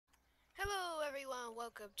Hello everyone,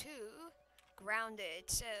 welcome to Grounded.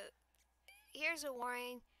 So here's a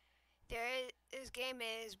warning. This game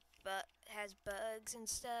has bugs and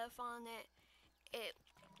stuff on it. It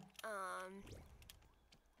um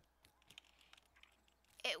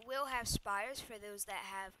it will have spiders for those that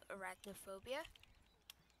have arachnophobia.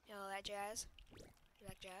 You know that jazz. You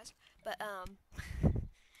like jazz. But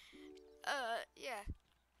yeah.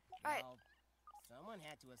 Alright. Well, someone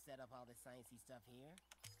had to have set up all this sciencey stuff here.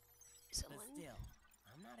 Someone. But still,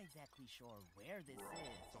 I'm not exactly sure where this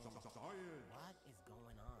is. What is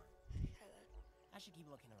going on? Hello. I should keep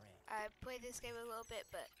looking around. I played this game a little bit,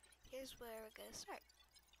 but here's where we're gonna start.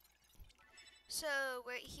 So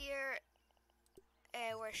we're here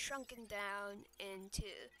and we're shrunken down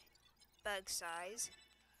into bug size,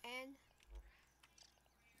 and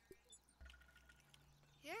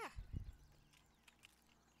yeah.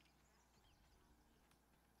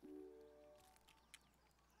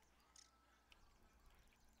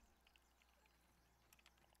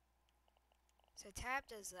 So tab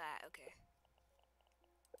does that, okay.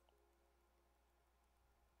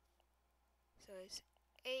 So it's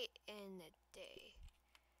 8 in a day.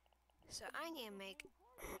 So I need to make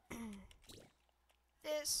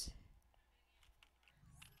this.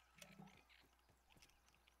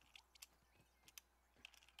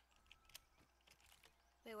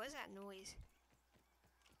 Wait, what's that noise?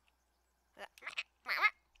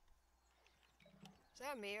 Is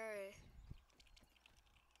that me or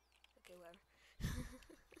okay, whatever.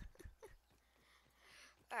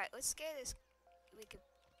 Alright, let's get this. We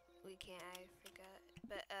can't, I forgot.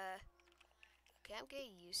 But okay, I'm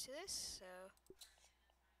getting used to this, so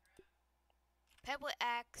pebble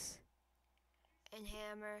axe and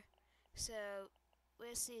hammer. So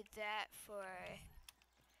we'll see that for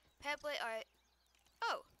pebble. Alright.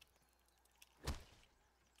 Oh.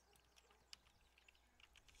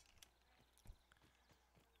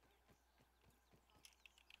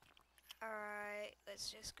 Alright,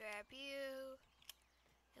 let's just grab you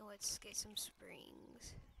and let's get some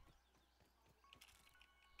springs.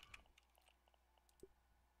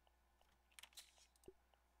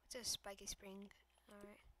 What's a spiky spring?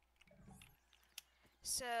 Alright.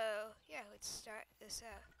 So, yeah, let's start this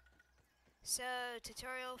out. So,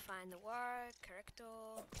 tutorial, find the war,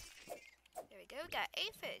 correctal. There we go, we got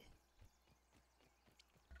aphid.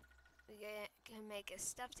 We can make a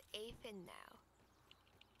stuffed aphid now.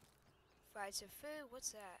 Fried some food,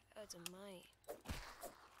 what's that? Oh, it's a mine.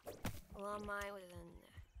 A long mine with an...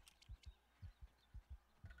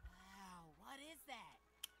 Wow, what is that?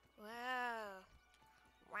 Wow.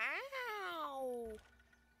 Wow!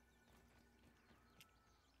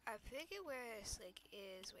 I figured where this lake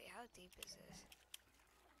is. Wait, how deep is this?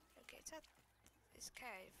 Okay, it's not. It's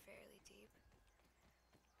kind of fairly deep.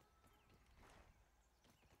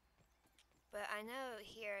 But I know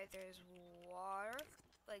here there's water,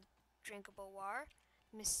 like drinkable water.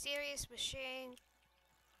 Mysterious machine.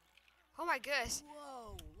 Oh my goodness!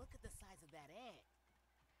 Whoa, look at the size of that ant.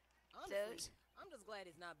 Honestly, Those. I'm just glad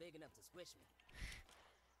it's not big enough to squish me.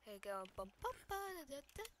 Here we go.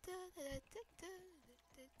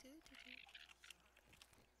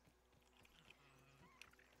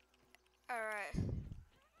 Alright.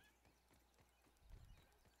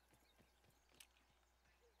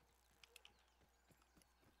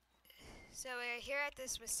 So we're here at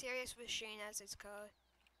this mysterious machine, as it's called.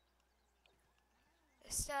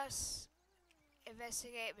 Assess,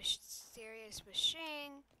 investigate mysterious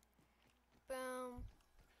machine. Boom.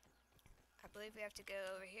 I believe we have to go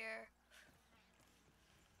over here.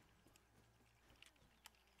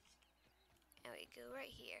 And we go right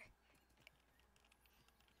here.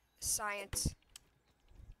 Science.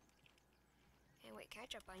 And wait, can I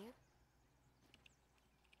jump on you?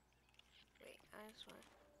 Wait, I just want.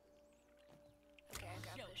 Okay, I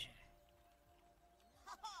got push.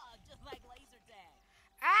 Haha, just like laser tag.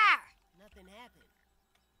 Ah! Nothing happened.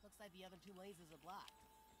 Looks like the other two lasers are blocked.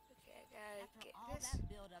 Okay, I gotta After get all this. that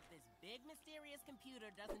build up, this big mysterious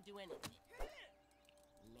computer doesn't do anything.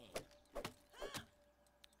 Man.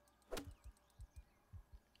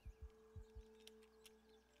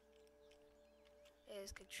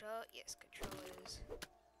 Is control? Yes, control is.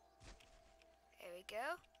 There we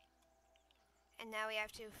go. And now we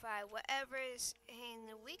have to find whatever's in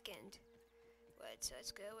the weekend. So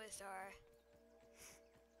let's go with our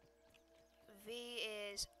V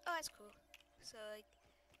is. Oh, that's cool. So like,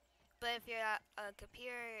 but if you're a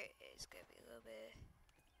computer, it's gonna be a little bit.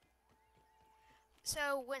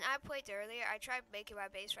 So when I played earlier, I tried making my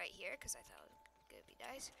base right here because I thought it would be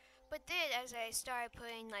nice. But then as I started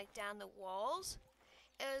putting like down the walls,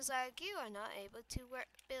 it was like you are not able to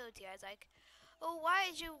build here. I was like, oh, why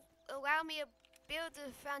did you allow me to build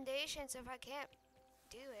the foundations if I can't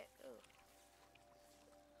do it? Ooh.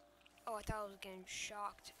 Oh, I thought I was getting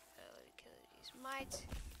shocked. Let me kill these mites.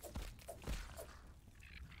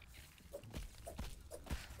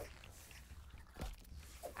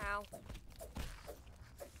 Ow.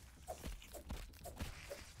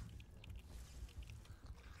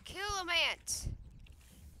 Kill a ant.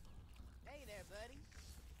 Hey there, buddy.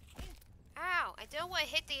 Ow, I don't want to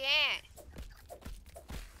hit the ant.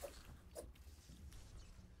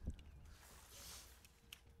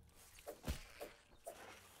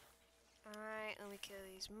 Alright, let me kill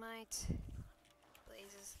these mites.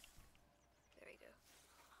 Blazes. There we go.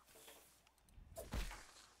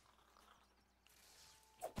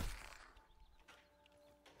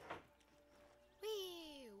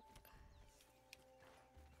 Whee!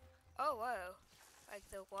 Oh, whoa. Like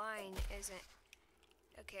the line isn't...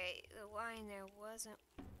 Okay, the line there wasn't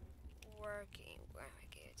working. Where am I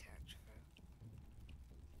getting attacked from?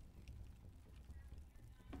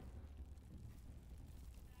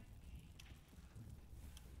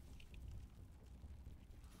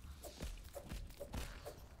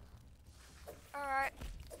 Alright.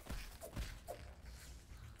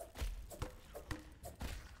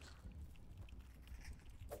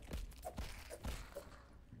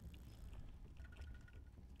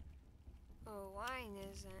 Oh, line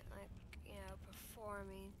isn't like,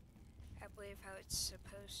 performing, I believe, how it's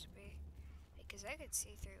supposed to be. Because I could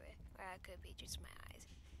see through it. Or it could be just my eyes.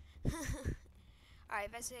 Alright,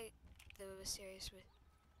 investigate the mysterious with...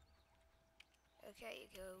 Okay, you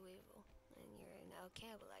go evil. And you're now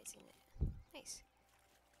cannibalizing it. Nice.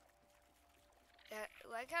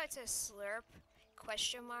 Like how it says slurp,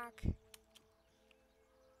 question mark.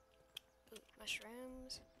 Ooh,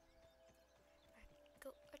 mushrooms. I go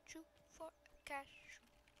at you for cash.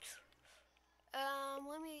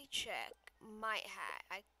 Let me check. Mite hat.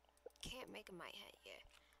 I can't make a mite hat yet.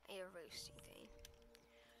 I need a roasting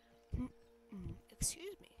thing.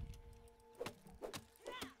 Excuse me.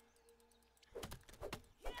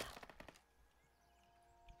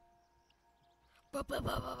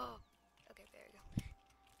 Okay, there we go.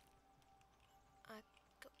 I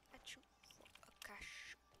go at you for a cash.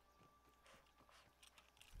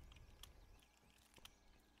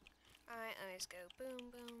 Alright, let me just go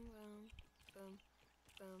boom, boom, boom, boom,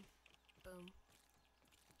 boom, boom.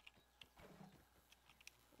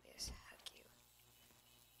 Let me just hook you.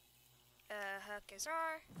 Hook is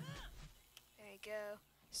R. There you go.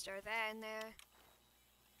 Stir that in there.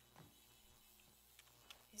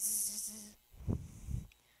 Zzz.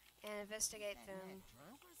 And investigate them.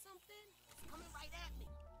 Drunk or something? It's coming right at me.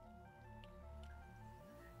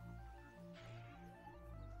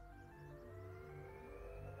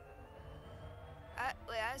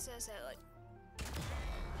 Wait, I was gonna say like.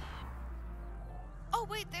 Oh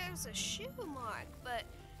wait, there's a shoe mark. But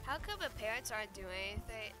how come the parents aren't doing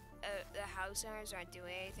anything? The house owners aren't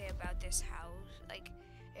doing anything about this house? Like,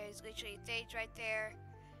 there's literally things right there.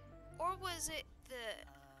 Or was it the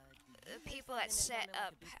people that set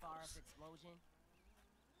up house?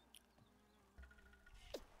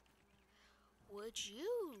 Would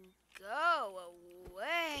you go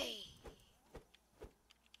away?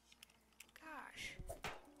 Gosh.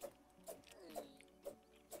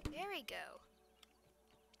 There we go.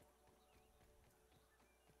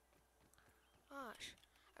 Gosh.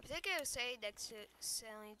 I'm thinking of saying next to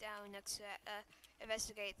sailing down next to that,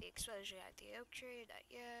 investigate the explosion at the oak tree, not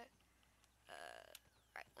yet.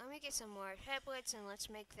 Right, let me get some more tablets and let's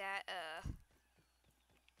make that,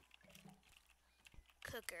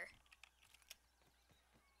 cooker.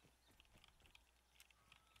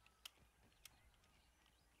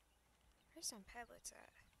 Where's some tablets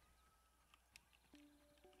at?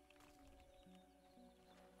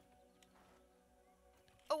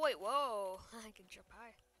 Oh wait, whoa! I can jump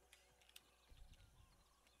high.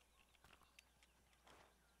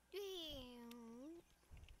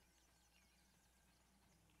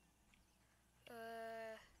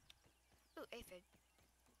 Ooh, aphid.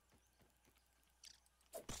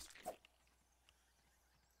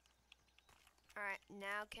 Alright,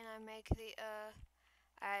 now can I make the,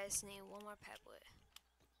 I just need one more peblet.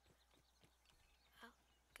 I'll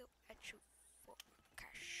go at you for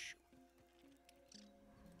cash.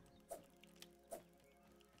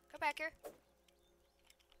 Come back here.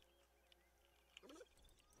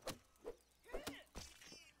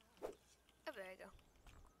 Oh, there you go.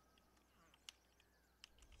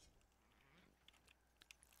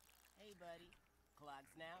 Hey, buddy.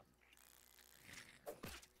 Clogs now.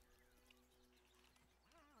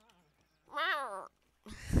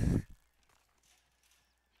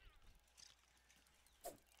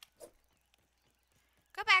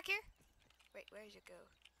 Go back back here. Wait, where did it go?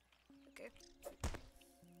 Okay.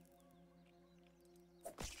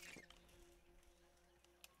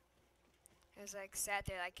 I was like sat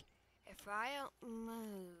there like, if I don't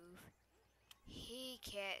move, he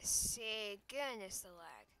can't see. Goodness, the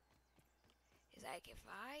lag. It's like if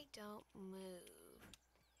I don't move,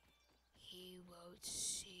 he won't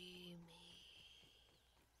see me.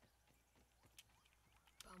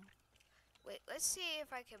 Bum. Wait, let's see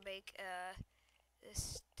if I can make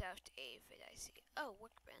this stuffed aphid I see. Oh,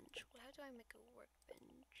 workbench. Well, how do I make a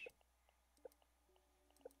workbench?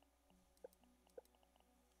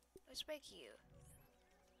 Let's make you.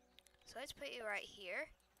 So let's put you right here.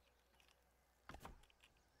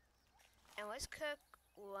 And let's cook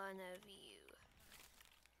one of you.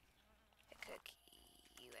 And cook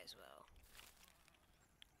you as well.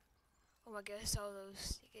 Oh my goodness, all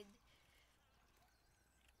those you could.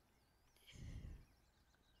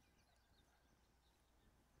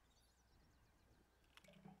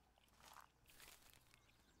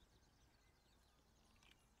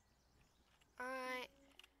 Alright.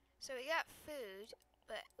 So we got food,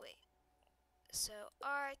 but wait. So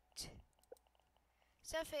art,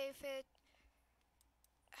 stuff aphid.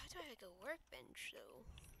 How do I make a workbench though?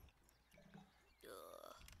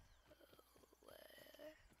 Ugh.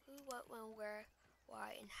 Where? Who, what, when, where,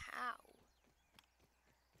 why, and how?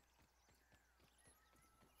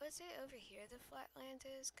 Was it over here the flatland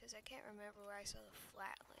is? Because I can't remember where I saw the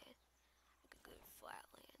flatland. Like a good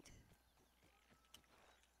flatland.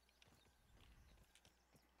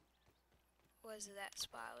 Was it that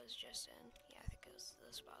spot I was just in? Yeah, I think it was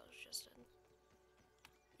the spot I was just in.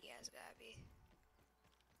 Yeah, it's gotta be.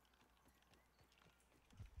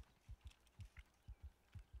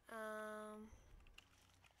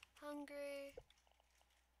 Hungry.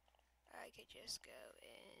 I could just go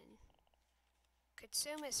in.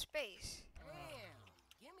 Consume his space. Damn,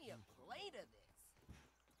 give me a plate of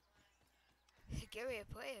this. Give me a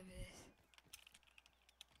plate of this.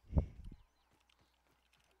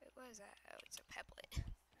 Wait, what is that? Oh, it's a pebblet.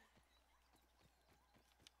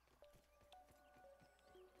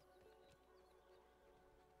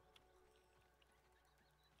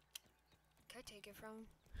 Can I take it from?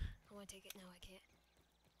 I want to take it. No, I can't.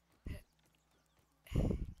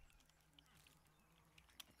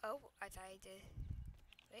 Oh, I thought I did.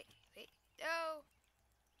 Wait, no!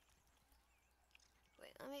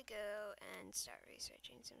 Wait, let me go and start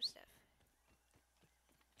researching some stuff.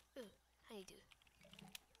 Ooh, honeydew.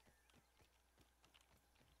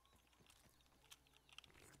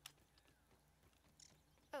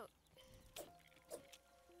 Oh.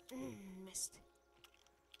 Missed.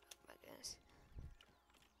 Oh my goodness.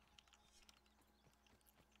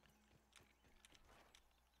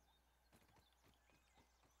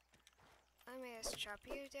 Let me just chop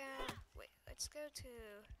you down. Wait, let's go to...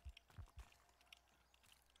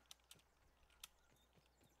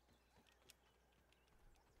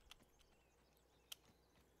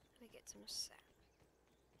 Let me get some sap.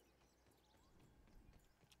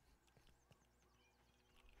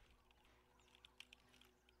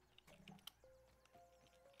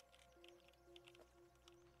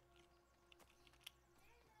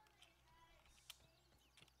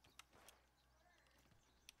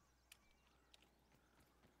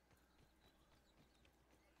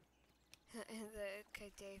 The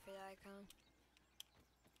cooked aphid icon.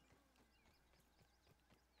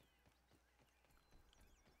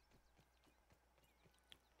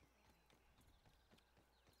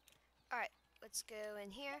 Alright, let's go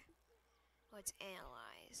in here. Let's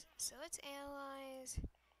analyze. So let's analyze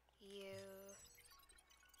you.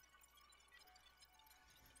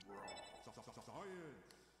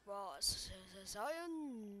 Raw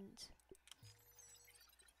science.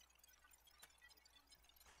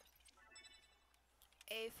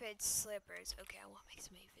 Aphid slippers. Okay, I want to make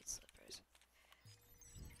some aphid slippers.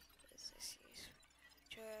 What is this use?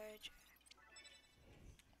 Charge.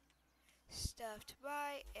 Stuff to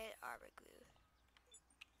buy and arbor glue.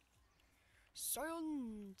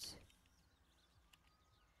 Science.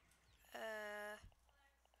 Hey,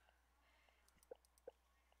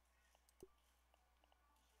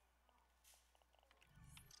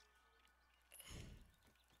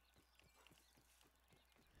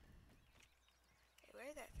 where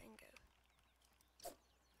did that thing go?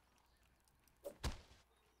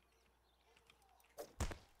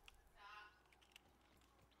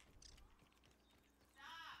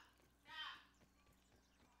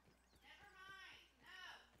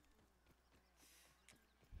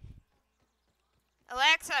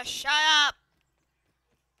 Alexa, shut up!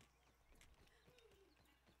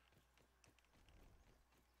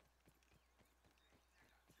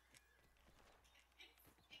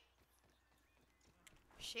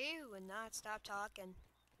 She would not stop talking.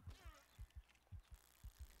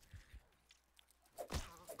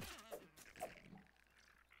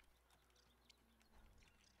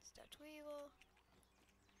 Stuffed Weevil.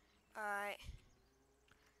 Alright.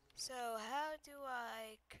 So how do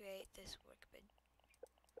I create this workbench?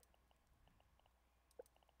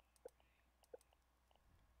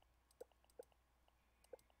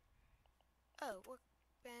 Oh,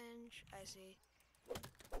 workbench. I see.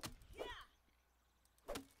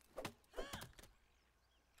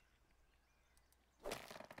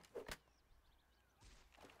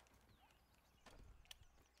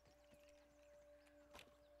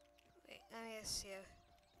 Wait, let me just see.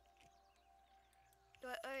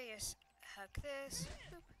 Let me just hack this.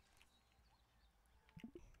 Boop.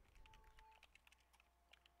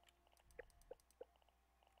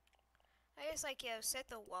 I just like, set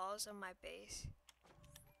the walls on my base.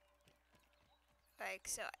 Like,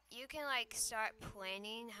 so you can like start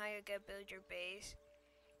planning how you're gonna build your base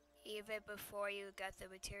even before you got the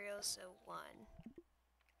materials. So 1.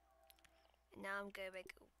 And now I'm gonna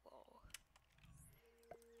make a wall.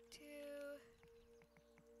 2.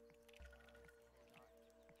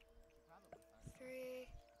 3,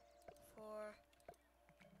 4,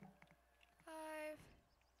 5.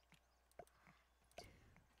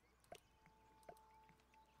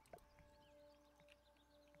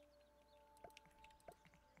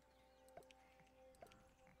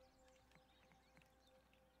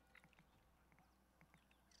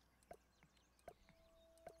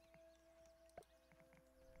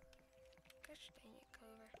 Gosh dang it,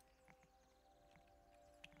 Clover.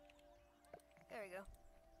 There we go.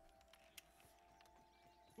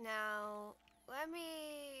 Now, let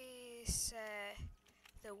me set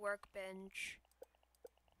the workbench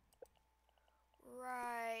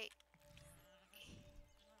right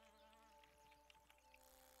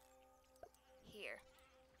here.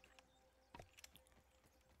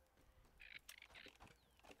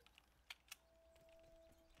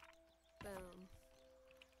 Boom.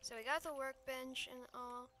 So we got the workbench and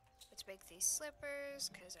all. Let's make these slippers,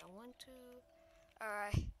 because I want to.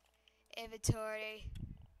 Alright. Inventory.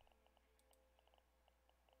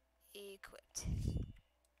 Equipped.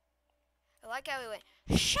 I like how we went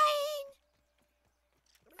shine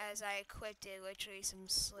as I equipped it, literally some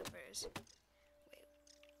slippers. Wait,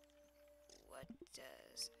 what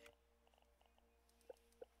does?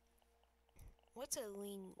 What's a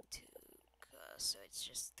lean-to? So it's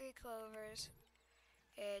just 3 clovers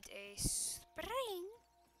and a spring.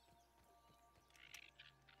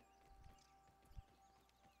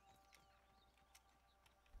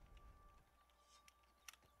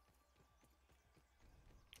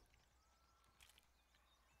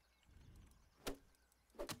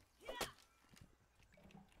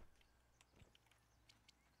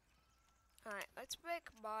 Alright, let's make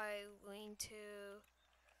my lean-to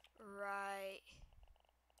right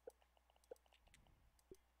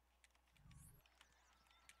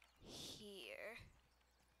here.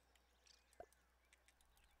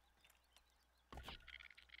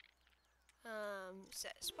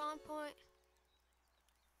 Set spawn point.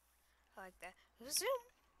 I like that. Zoom.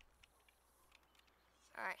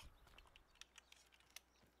 Alright.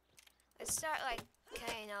 Let's start like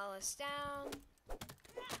cutting all this down.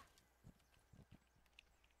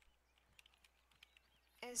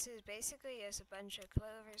 This is basically just a bunch of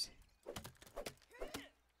clovers.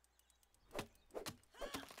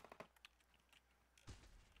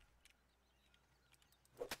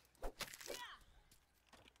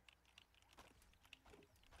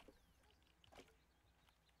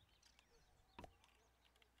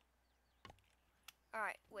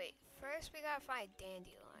 Alright, wait. First we gotta find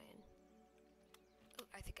dandelion. Oh,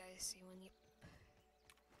 I think I see one. Yep.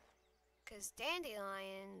 Because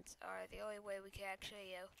dandelions are the only way we can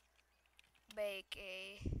actually make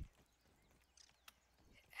a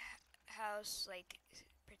house, like,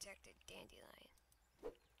 protected dandelion.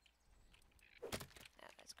 Oh,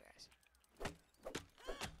 that's grass.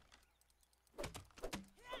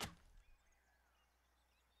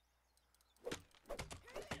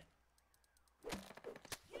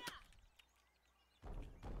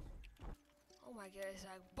 Oh my goodness,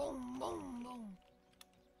 like boom, boom, boom.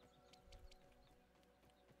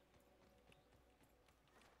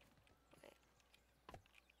 Wait.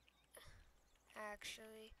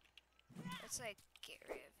 Actually, let's like get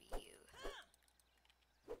rid of you.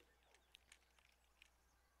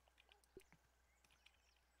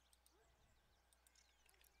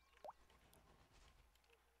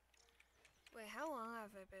 Wait, how long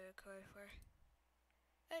have I been recording for?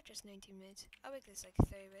 Just 19 minutes. I'll make this like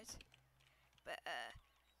 30 minutes. But,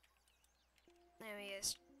 let me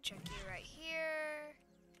just check you right here.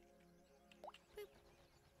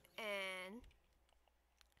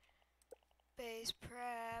 Base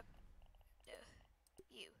prep. No,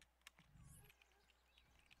 you.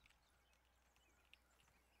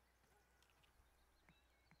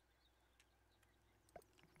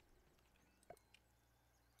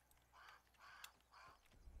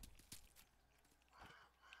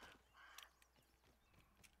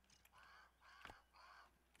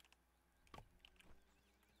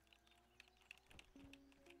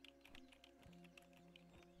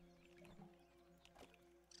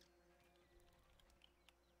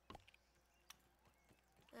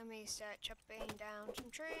 Let me start chopping down some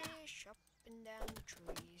trees, chopping down the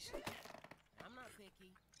trees. I'm not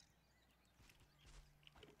picky.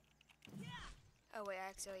 Oh wait, I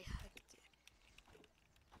actually hugged it.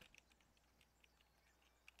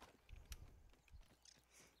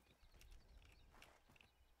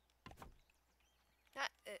 Not,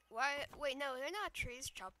 why, wait, no, they're not trees,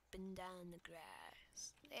 chopping down the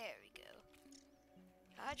grass. There we go.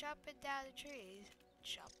 I chopping down the trees,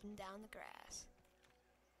 chopping down the grass.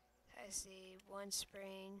 I see 1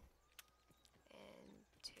 spring and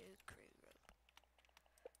 2 crude rope.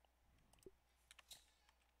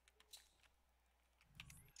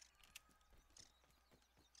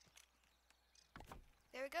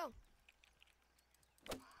 There we go.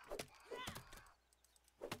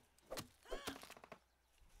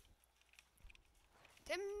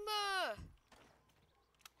 Timber!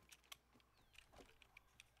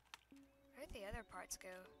 Where'd the other parts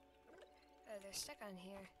go? Oh, they're stuck on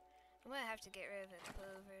here. I'm gonna have to get rid of the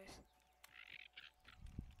clovers.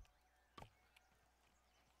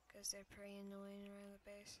 Because they're pretty annoying around the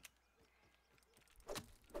base.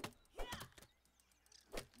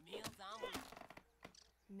 Meals on wheels.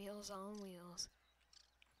 Meals on wheels.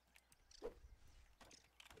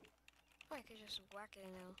 Oh, I could just whack it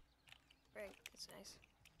now. Right, that's nice.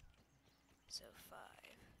 So 5.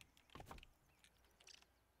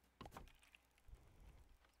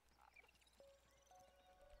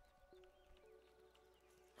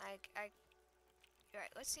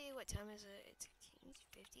 Right, let's see what time is it. It's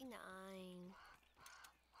 18:59.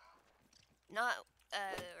 Not,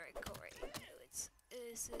 recording. This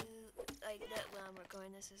is, like, that when I'm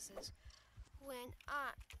recording this is when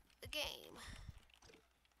I, the game.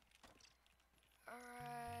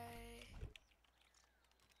 Alright.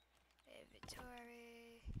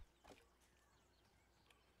 Inventory.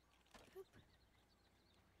 Oop.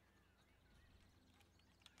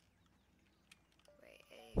 Wait,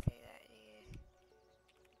 anything that I need.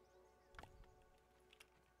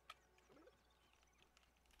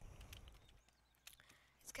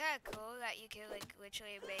 It's kind of cool that you can like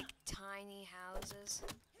literally make tiny houses.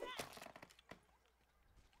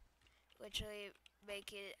 Literally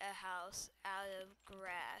make it a house out of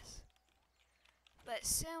grass. But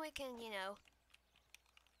soon we can, you know,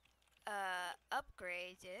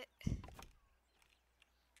 upgrade it.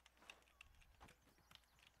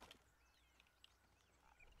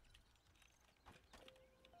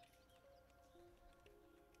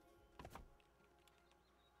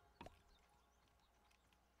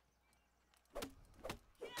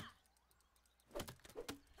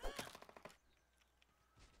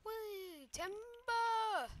 Woo! Timber!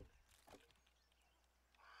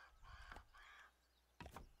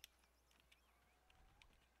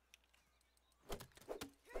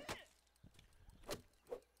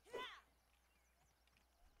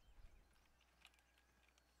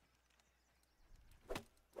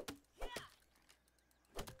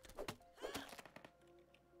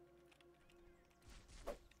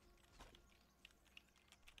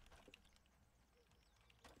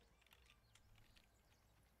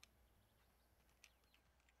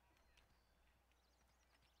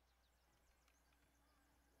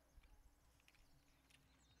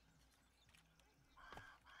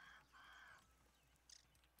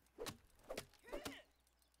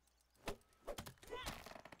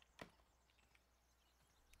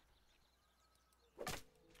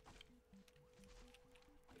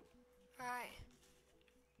 Alright.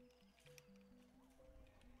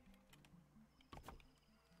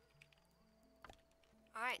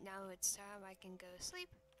 Alright, now it's time I can go to sleep.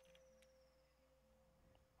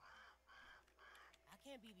 I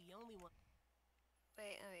can't be the only one.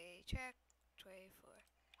 Wait, let me check. 24.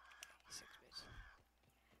 6 bits.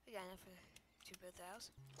 We got enough to build the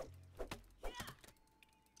house.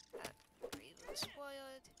 Reload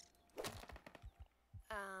spoiled.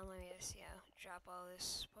 Let me just, you know, drop all this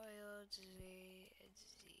spoiled Z.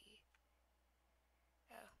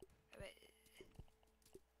 Oh, I bet.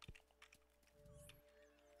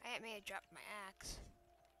 I may have dropped my axe.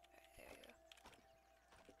 Right, there we go.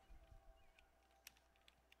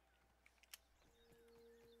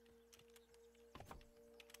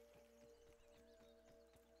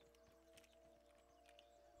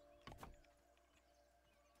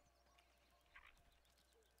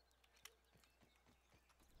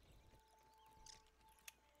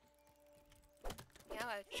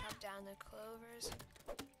 I chop down the clovers.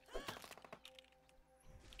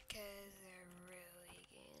 Because they're really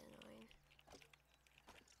getting annoying.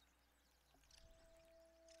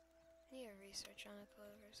 I need to research on the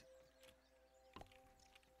clovers.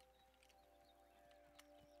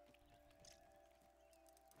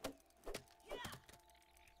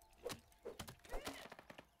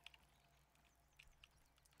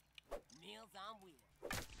 Meals on wheels.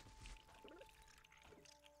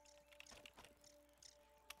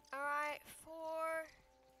 Alright, 4.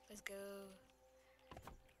 Let's go.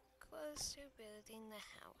 Close to building the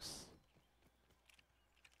house.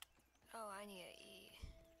 Oh, I need to eat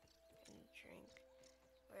and drink.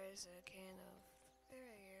 Where's a can of... There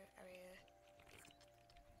we go.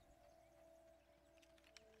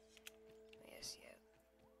 Yes, yep.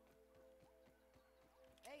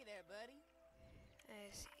 Hey there, buddy.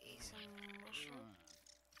 Let's eat some mushroom.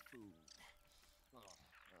 Food.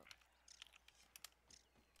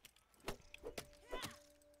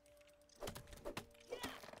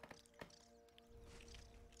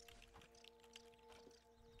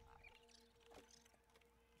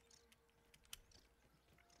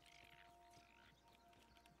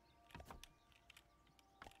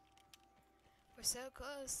 We're so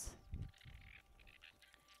close.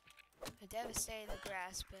 I devastated the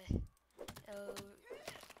grass, but it'll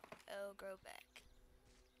grow back.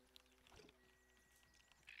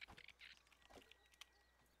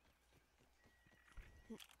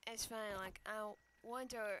 It's funny, like, I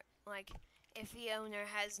wonder, like, if the owner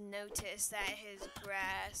has noticed that his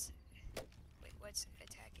grass... Wait, what's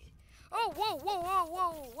attacking? Oh, whoa, whoa, whoa,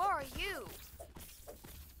 whoa, what are you?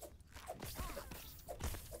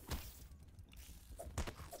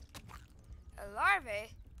 A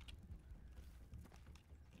larvae?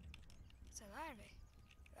 It's a larvae.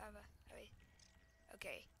 Larva.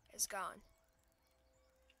 Okay, it's gone.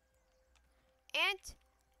 And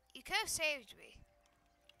you could have saved me.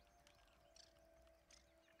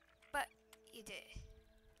 But you did.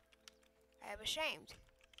 I am ashamed.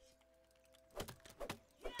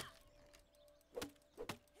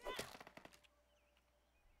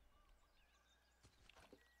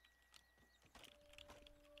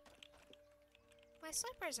 My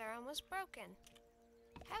slippers are almost broken.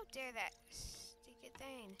 How dare that sticky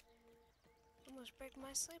thing almost break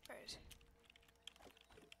my slippers?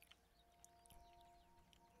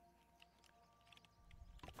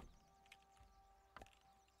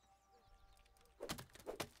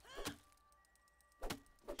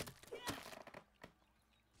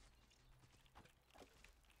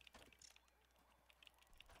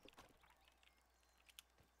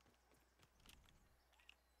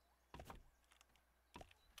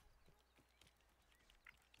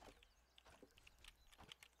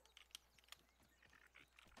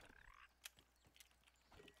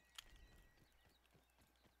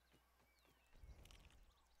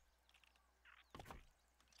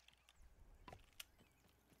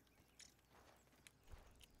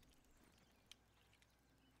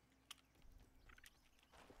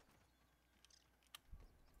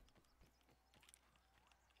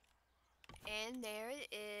 And there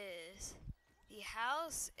it is. The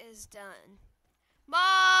house is done.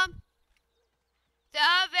 Mom!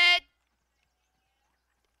 David!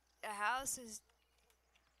 The house is...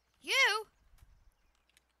 You?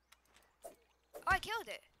 Oh, I killed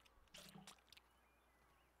it.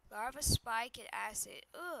 Larva spike and acid.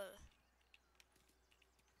 Ugh.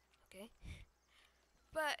 Okay.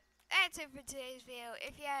 But that's it for today's video.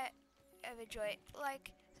 If you have enjoyed,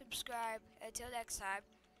 like, subscribe. Until next time.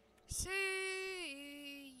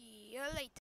 See you later.